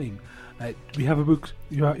his time. We have a book.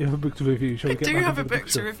 You have a book to review. Shall we get I do back have a into the book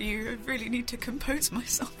to review. I really need to compose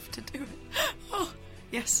myself to do it. Oh,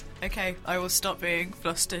 yes. Okay, I will stop being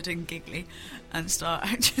flustered and giggly and start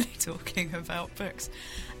actually talking about books.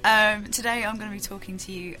 Today I'm going to be talking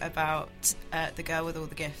to you about The Girl with All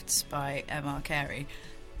the Gifts by M.R. Carey.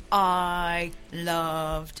 I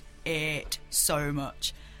loved it so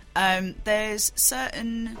much. There's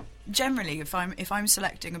certain... Generally, if I'm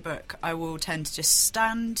selecting a book, I will tend to just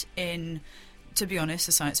stand in, to be honest,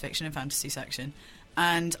 the science fiction and fantasy section,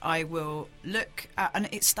 and I will look at... And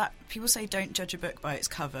it's that... People say don't judge a book by its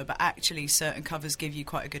cover, but actually certain covers give you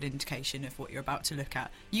quite a good indication of what you're about to look at.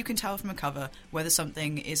 You can tell from a cover whether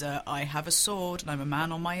something is I have a sword and I'm a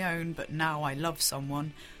man on my own, but now I love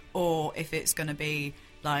someone, or if it's going to be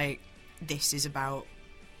like, this is about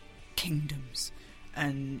kingdoms.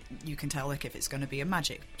 And you can tell like if it's going to be a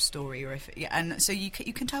magic story or if and so you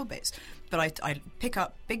can tell bits, but I pick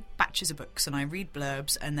up big batches of books and I read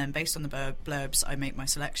blurbs, and then based on the blurbs I make my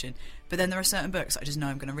selection. But then there are certain books I just know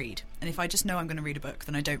I'm going to read, and if I just know I'm going to read a book,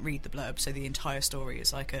 then I don't read the blurb, so the entire story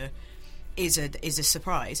is like a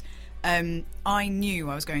surprise. I knew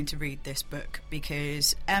I was going to read this book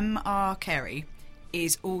because M.R. Carey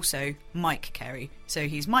is also Mike Carey. So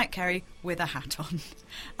he's Mike Carey with a hat on,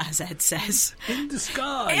 as Ed says. In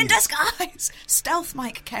disguise! In disguise! Stealth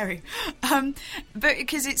Mike Carey. But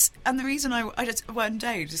because it's... And the reason I just... One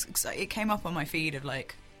day, it came up on my feed of,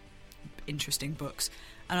 like, interesting books.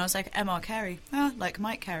 And I was like, M.R. Carey. Like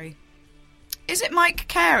Mike Carey. Is it Mike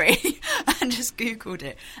Carey? And just Googled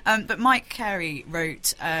it. But Mike Carey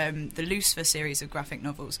wrote the Lucifer series of graphic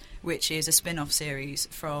novels, which is a spin-off series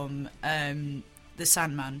from... The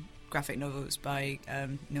Sandman graphic novels by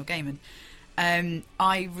Neil Gaiman.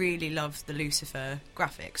 I really loved the Lucifer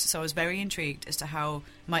graphics, so I was very intrigued as to how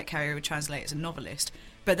Mike Carey would translate as a novelist.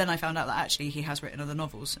 But then I found out that actually he has written other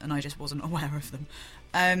novels, and I just wasn't aware of them.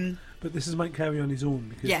 But this is Mike Carey on his own,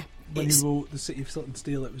 because when he wrote The City of Salt and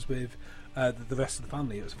Steel, it was with the rest of the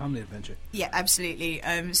family. It was a family adventure. Yeah, absolutely.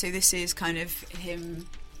 So this is kind of him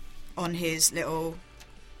on his little,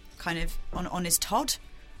 kind of on his Todd,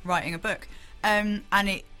 writing a book. And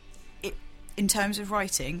it in terms of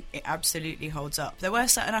writing, it absolutely holds up. There were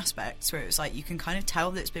certain aspects where it was like you can kind of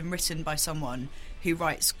tell that it's been written by someone who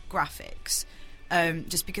writes graphics,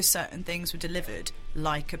 just because certain things were delivered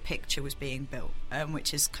like a picture was being built,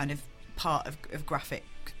 which is kind of part of graphic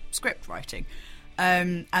script writing.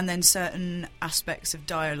 And then certain aspects of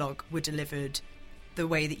dialogue were delivered the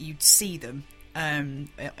way that you'd see them in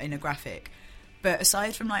a graphic. But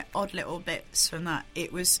aside from like odd little bits from that,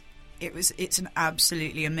 it's an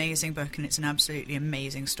absolutely amazing book, and it's an absolutely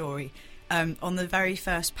amazing story. On the very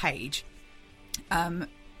first page,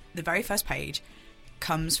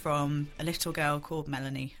 comes from a little girl called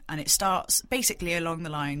Melanie, and it starts basically along the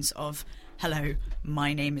lines of, "Hello,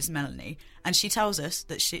 my name is Melanie," and she tells us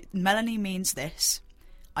that Melanie means this.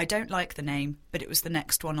 I don't like the name, but it was the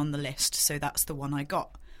next one on the list, so that's the one I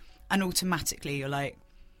got. And automatically you're like,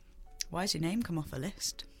 why does your name come off a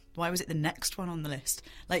list? Why was it the next one on the list?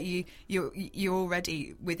 Like you're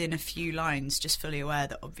already within a few lines just fully aware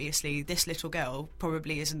that obviously this little girl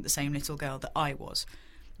probably isn't the same little girl that I was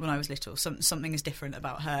when I was little. Something is different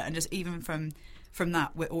about her, and just even from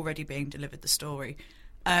that, we're already being delivered the story.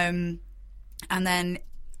 And then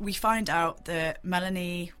we find out that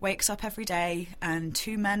Melanie wakes up every day and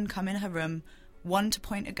two men come in her room, one to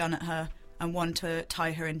point a gun at her and one to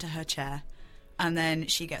tie her into her chair. And then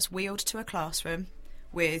she gets wheeled to a classroom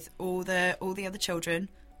with all the other children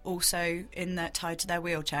also tied to their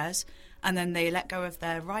wheelchairs, and then they let go of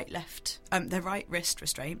their right wrist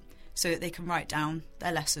restraint so that they can write down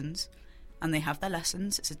their lessons. And they have their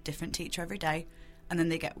lessons. It's a different teacher every day. And then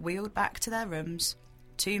they get wheeled back to their rooms.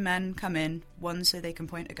 Two men come in, one so they can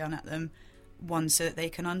point a gun at them, one so that they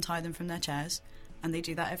can untie them from their chairs, and they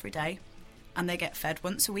do that every day. And they get fed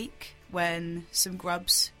once a week when some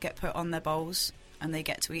grubs get put on their bowls, and they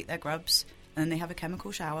get to eat their grubs, and then they have a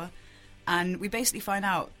chemical shower. And we basically find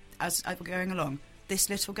out, as we're going along, this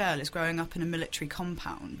little girl is growing up in a military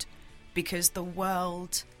compound because the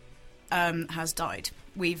world has died.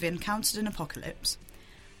 We've encountered an apocalypse,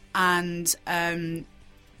 and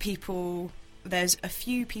there's a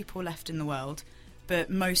few people left in the world,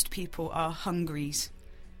 but most people are hungries,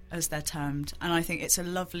 as they're termed. And I think it's a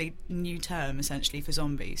lovely new term, essentially, for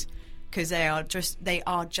zombies, because they are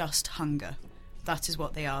just hunger. That is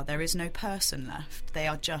what they are. There is no person left. They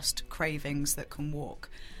are just cravings that can walk.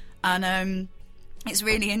 And it's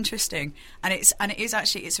really interesting. And it's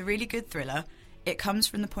a really good thriller. It comes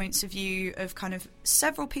from the points of view of kind of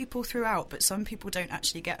several people throughout, but some people don't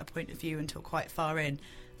actually get a point of view until quite far in.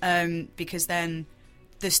 Because then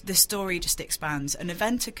the story just expands. An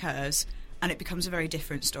event occurs and it becomes a very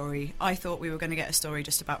different story. I thought we were going to get a story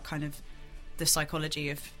just about kind of the psychology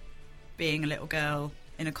of being a little girl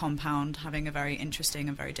in a compound, having a very interesting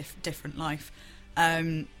and very different life.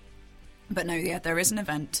 But no, yeah, there is an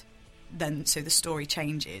event then, so the story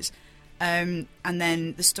changes. And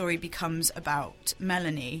then the story becomes about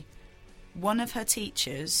Melanie, one of her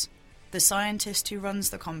teachers, the scientist who runs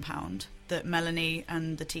the compound that Melanie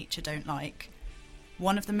and the teacher don't like,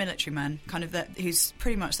 one of the military men, who's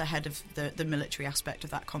pretty much the head of the military aspect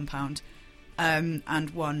of that compound, and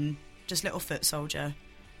one just little foot soldier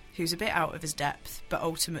who's a bit out of his depth, but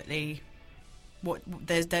ultimately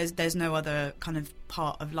there's no other kind of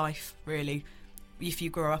part of life really. If you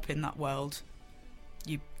grow up in that world,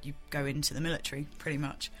 you go into the military pretty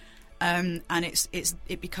much. And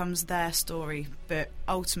it becomes their story, but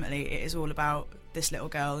ultimately it is all about this little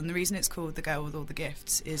girl. And the reason it's called The Girl with All the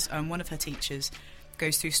Gifts is one of her teachers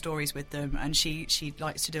goes through stories with them, and she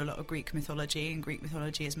likes to do a lot of Greek mythology, and Greek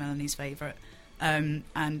mythology is Melanie's favourite.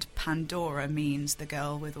 And Pandora means the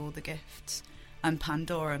girl with all the gifts, and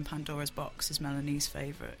Pandora and Pandora's box is Melanie's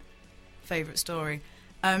favourite story.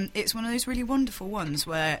 It's one of those really wonderful ones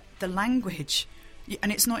where the language,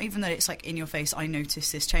 and it's not even that it's like in your face, I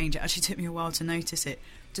noticed this change. It actually took me a while to notice it.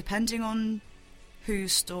 Depending on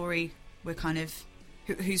whose story we're kind of,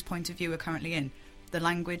 whose point of view we're currently in, the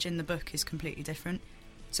language in the book is completely different.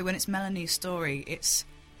 So when it's Melanie's story, it's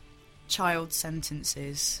child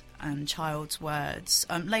sentences and child's words.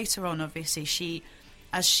 Later on, obviously,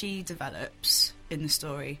 as she develops in the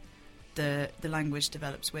story, the language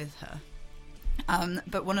develops with her.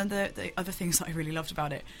 But one of the other things that I really loved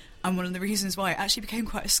about it, and one of the reasons why it actually became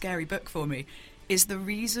quite a scary book for me, is the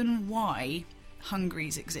reason why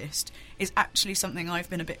hungries exist is actually something I've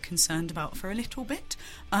been a bit concerned about for a little bit,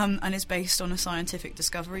 and is based on a scientific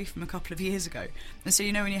discovery from a couple of years ago. And so,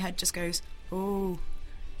 when your head just goes, oh,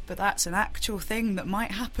 but that's an actual thing that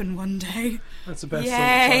might happen one day. That's the best.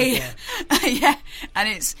 Yay! Yeah, and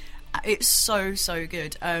it's so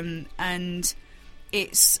good. And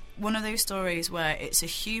it's one of those stories where it's a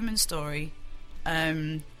human story,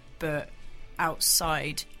 but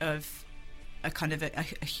outside of a kind of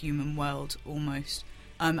a human world almost.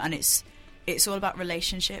 And it's all about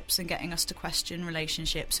relationships and getting us to question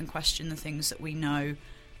relationships and question the things that we know,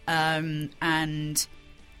 and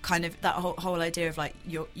kind of that whole idea of like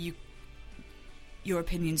your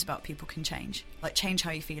opinions about people can change. Like, change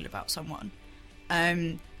how you feel about someone.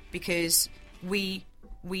 Because we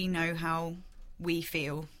know how we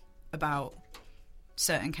feel about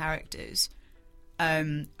certain characters.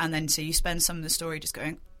 And then so you spend some of the story just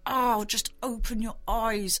going, oh, just open your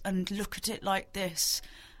eyes and look at it like this.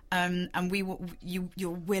 And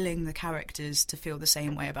you're willing the characters to feel the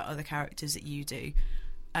same way about other characters that you do.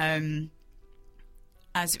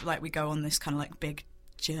 As like we go on this kind of like big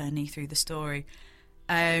journey through the story.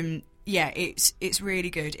 It's really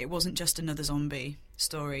good. It wasn't just another zombie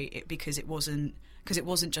story, because it wasn't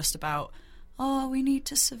just about, oh, we need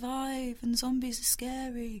to survive and zombies are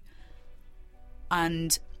scary.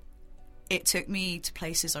 And it took me to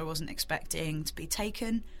places I wasn't expecting to be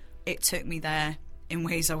taken. It took me there in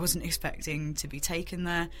ways I wasn't expecting to be taken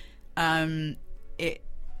there. It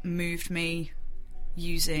moved me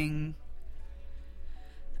using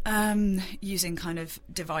kind of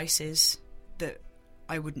devices that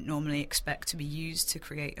I wouldn't normally expect to be used to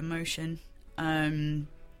create emotion. And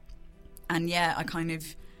yeah,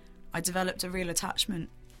 I developed a real attachment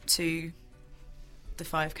to the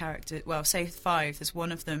 5 characters. Well, say 5, there's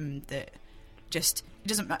one of them that just, it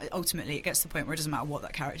doesn't matter. Ultimately, it gets to the point where it doesn't matter what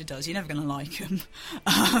that character does. You're never going to like him.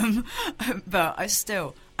 But I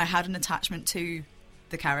had an attachment to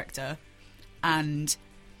the character, and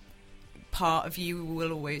part of you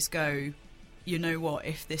will always go, you know what,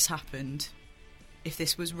 if this happened, if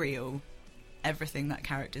this was real, everything that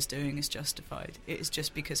character's doing is justified. It's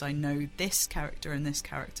just because I know this character and this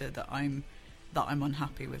character that I'm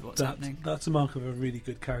unhappy with what's happening. That's a mark of a really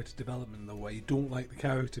good character development, though, where you don't like the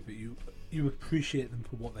character, but you appreciate them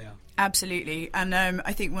for what they are. Absolutely. And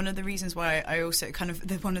I think one of the reasons why I also one of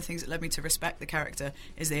the things that led me to respect the character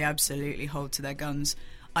is they absolutely hold to their guns.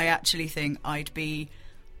 I actually think I'd be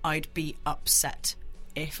upset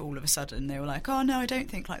if all of a sudden they were like, oh no, I don't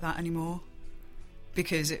think like that anymore,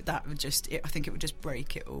 because I think it would just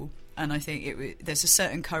break it all. And I think there's a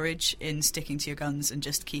certain courage in sticking to your guns and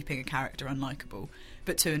just keeping a character unlikable,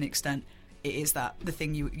 but to an extent it is that the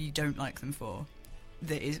thing you don't like them for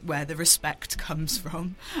that is where the respect comes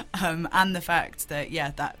from. And the fact that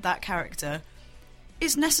that character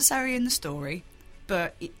is necessary in the story,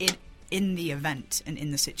 but in the event and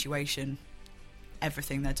in the situation,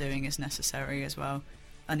 everything they're doing is necessary as well.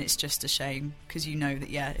 And it's just a shame, because you know that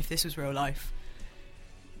if this was real life,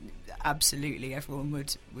 absolutely everyone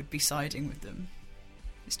would be siding with them.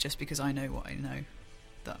 It's just because I know what I know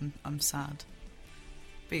that I'm sad.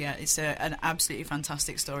 But yeah, it's an absolutely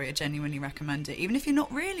fantastic story. I genuinely recommend it. Even if you're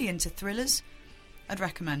not really into thrillers, I'd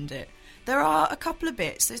recommend it. There are a couple of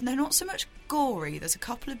bits, they're not so much gory, there's a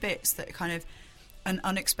couple of bits that kind of an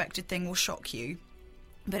unexpected thing will shock you,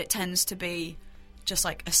 but it tends to be just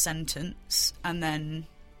like a sentence, and then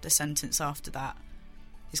the sentence after that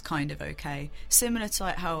is kind of okay. Similar to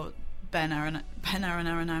like how Ben Aronovich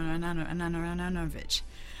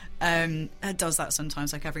does that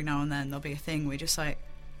sometimes. Like every now and then there'll be a thing where you're just like,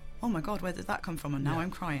 oh my god, where did that come from? And now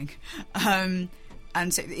I'm crying. And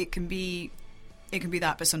so it can be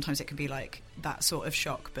that, but sometimes it can be like that sort of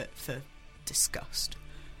shock, but for disgust.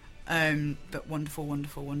 But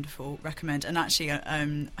wonderful, recommend. And actually,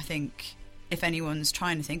 I think if anyone's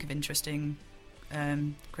trying to think of interesting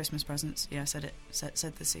Christmas presents, said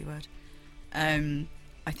the C word. I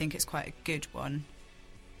think it's quite a good one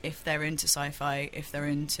if they're into sci-fi, if they're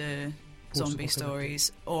into zombie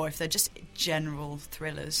stories, or if they're just general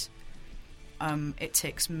thrillers. It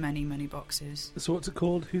ticks many boxes. So what's it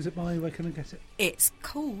called? Who's it by? Where can I get it? It's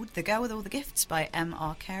called The Girl with All the Gifts by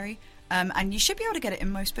M.R. Carey. And you should be able to get it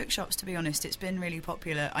in most bookshops, to be honest. It's been really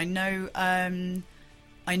popular. I know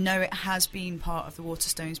it has been part of the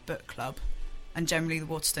Waterstones book club, and generally the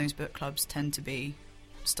Waterstones book clubs tend to be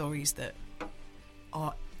stories that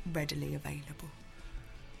are readily available.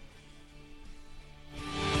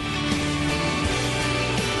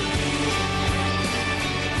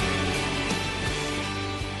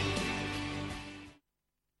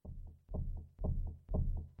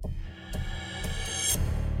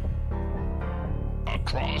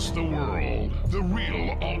 Across the world, the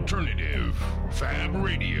real alternative.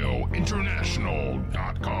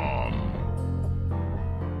 FabRadioInternational.com.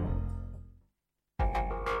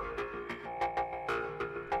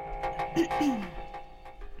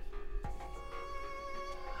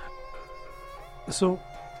 So,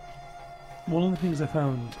 one of the things I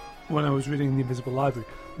found when I was reading The Invisible Library,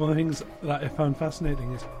 one of the things that I found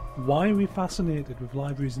fascinating is, why are we fascinated with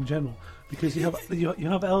libraries in general? Because you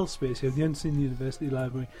have L-Space, you have the Unseen University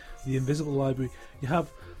Library, the Invisible Library. You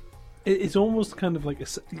have, it's almost kind of like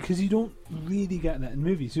because you don't really get that in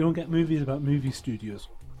movies. You don't get movies about movie studios.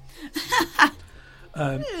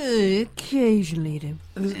 Occasionally do.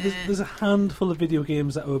 There's a handful of video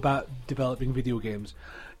games that are about developing video games.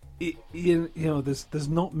 There's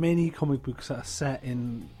not many comic books that are set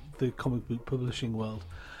in the comic book publishing world.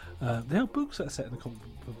 There are books that are set in the comic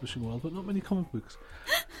book publishing world, but not many comic books.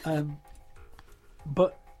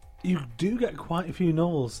 But you do get quite a few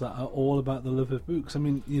novels that are all about the love of books. I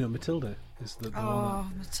mean, Matilda is the one. Oh,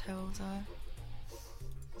 Matilda.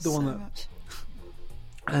 The one that. Much.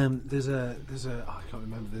 There's a I can't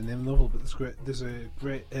remember the name of the novel, but there's a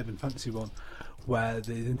great urban fantasy one where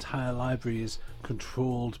the entire library is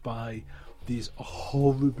controlled by these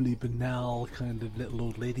horribly banal kind of little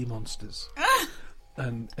old lady monsters,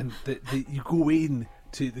 and you go in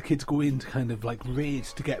to the kids go in to kind of like raid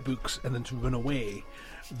to get books and then to run away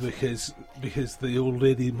because the old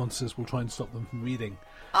lady monsters will try and stop them from reading.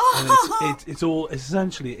 And it's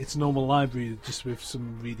essentially it's a normal library just with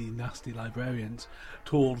some really nasty librarians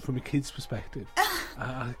told from a kid's perspective.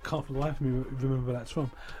 I can't for the life of me remember where that's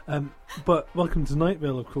from. But Welcome to Night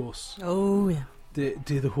Vale, of course. Oh yeah.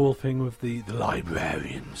 Do the whole thing with the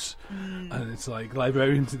librarians, and it's like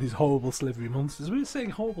librarians are these horrible slithery monsters. We're saying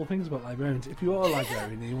horrible things about librarians. If you are a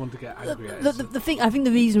librarian and you want to get angry at the thing, I think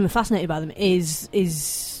the reason we're fascinated by them is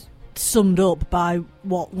summed up by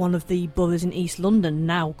what one of the boroughs in East London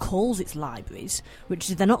now calls its libraries, which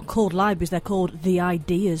is they're not called libraries, they're called the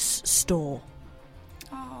Ideas Store.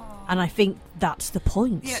 And I think that's the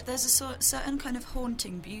point. Yeah, there's a certain kind of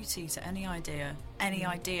haunting beauty to any idea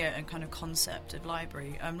and kind of concept of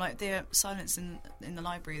library. Like the Silence in the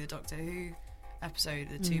Library, the Doctor Who episode,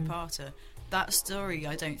 the two-parter. That story,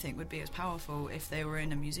 I don't think, would be as powerful if they were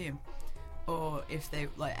in a museum, or if they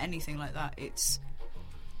like anything like that.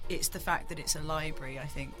 It's the fact that it's a library, I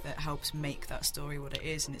think, that helps make that story what it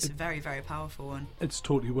is, and it's a very, very powerful one. It's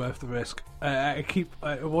totally worth the risk. I keep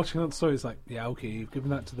watching that story. It's like, yeah, okay, you've given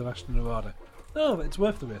that to the National Nevada. No, but it's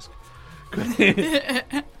worth the risk.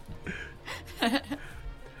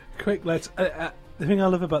 Quick, let's. The thing I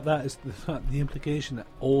love about that is the implication that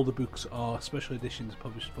all the books are special editions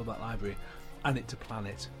published for that library, and it's a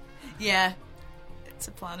planet. Yeah, it's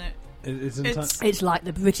a planet. It's like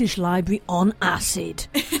the British Library on acid.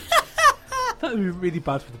 That would be really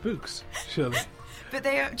bad for the books, surely. But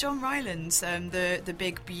they are John Rylands, the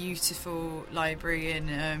big beautiful library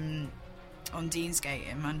on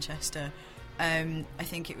Deansgate in Manchester. I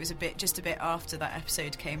think it was just a bit after that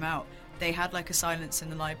episode came out. They had like a Silence in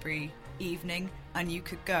the Library evening, and you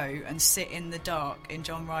could go and sit in the dark in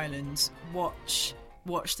John Rylands, watch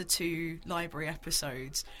the 2 library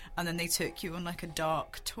episodes, and then they took you on like a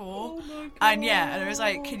dark tour. Oh my God. And I was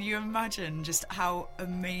like, can you imagine just how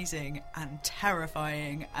amazing and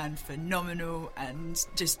terrifying and phenomenal and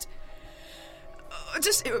just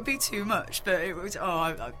it would be too much. But it was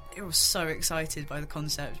I was so excited by the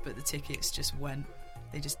concept, but the tickets just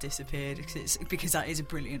they just disappeared because that is a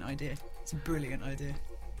brilliant idea. It's a brilliant idea.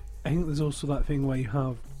 I think there's also that thing where you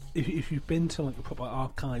have if you've been to like a proper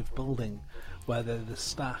archive building where there are the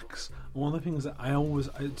stacks. One of the things that I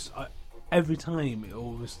every time it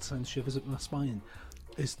always sends shivers up my spine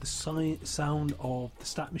is the sound of the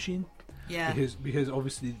stack machine. Yeah. Because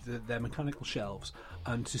obviously they're mechanical shelves,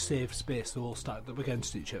 and to save space they're all stacked up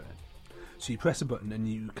against each other. So you press a button and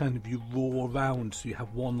you roll around so you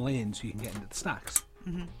have one lane so you can get into the stacks.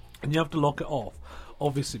 Mm-hmm. And you have to lock it off,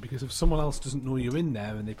 obviously, because if someone else doesn't know you're in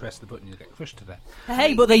there and they press the button, you get crushed to death.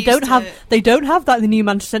 Hey, but they don't have that in the new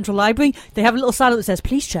Manchester Central Library. They have a little sign that says,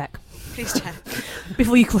 "Please check." Please check.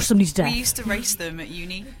 Before you crush somebody's death. We used to race them at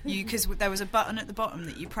uni, because there was a button at the bottom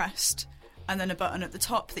that you pressed, and then a button at the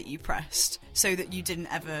top that you pressed, so that you didn't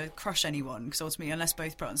ever crush anyone, because ultimately, unless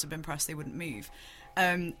both buttons had been pressed, they wouldn't move.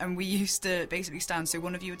 And we used to basically stand, so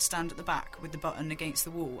one of you would stand at the back with the button against the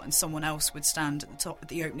wall, and someone else would stand at the top at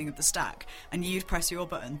the opening of the stack, and you'd press your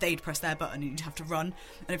button, they'd press their button, and you'd have to run,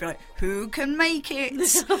 and it'd be like, who can make it?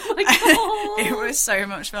 Oh my God. It was so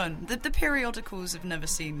much fun. The periodicals have never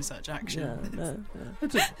seen such action. No.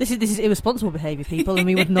 This is irresponsible behaviour, people, and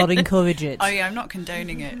we would not encourage it. Oh yeah, I'm not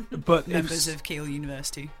condoning it. But members of Keele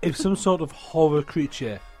University. If some sort of horror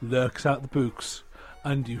creature lurks out the books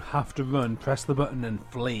and you have to run, press the button and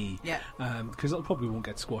flee. Yeah. Because it probably won't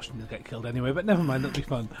get squashed and you'll get killed anyway, but never mind, that'll be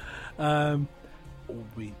fun. And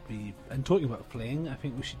talking about fleeing, I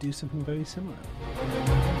think we should do something very similar.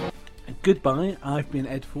 Goodbye, I've been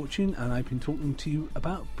Ed Fortune, and I've been talking to you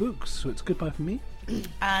about books, so it's goodbye from me.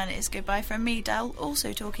 And it's goodbye from me, Del,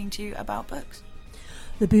 also talking to you about books.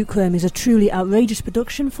 The Bookworm is a truly outrageous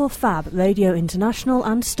production for Fab, Radio International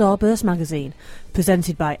and Starburst magazine.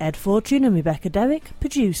 Presented by Ed Fortune and Rebecca Derrick.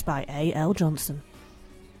 Produced by A.L. Johnson.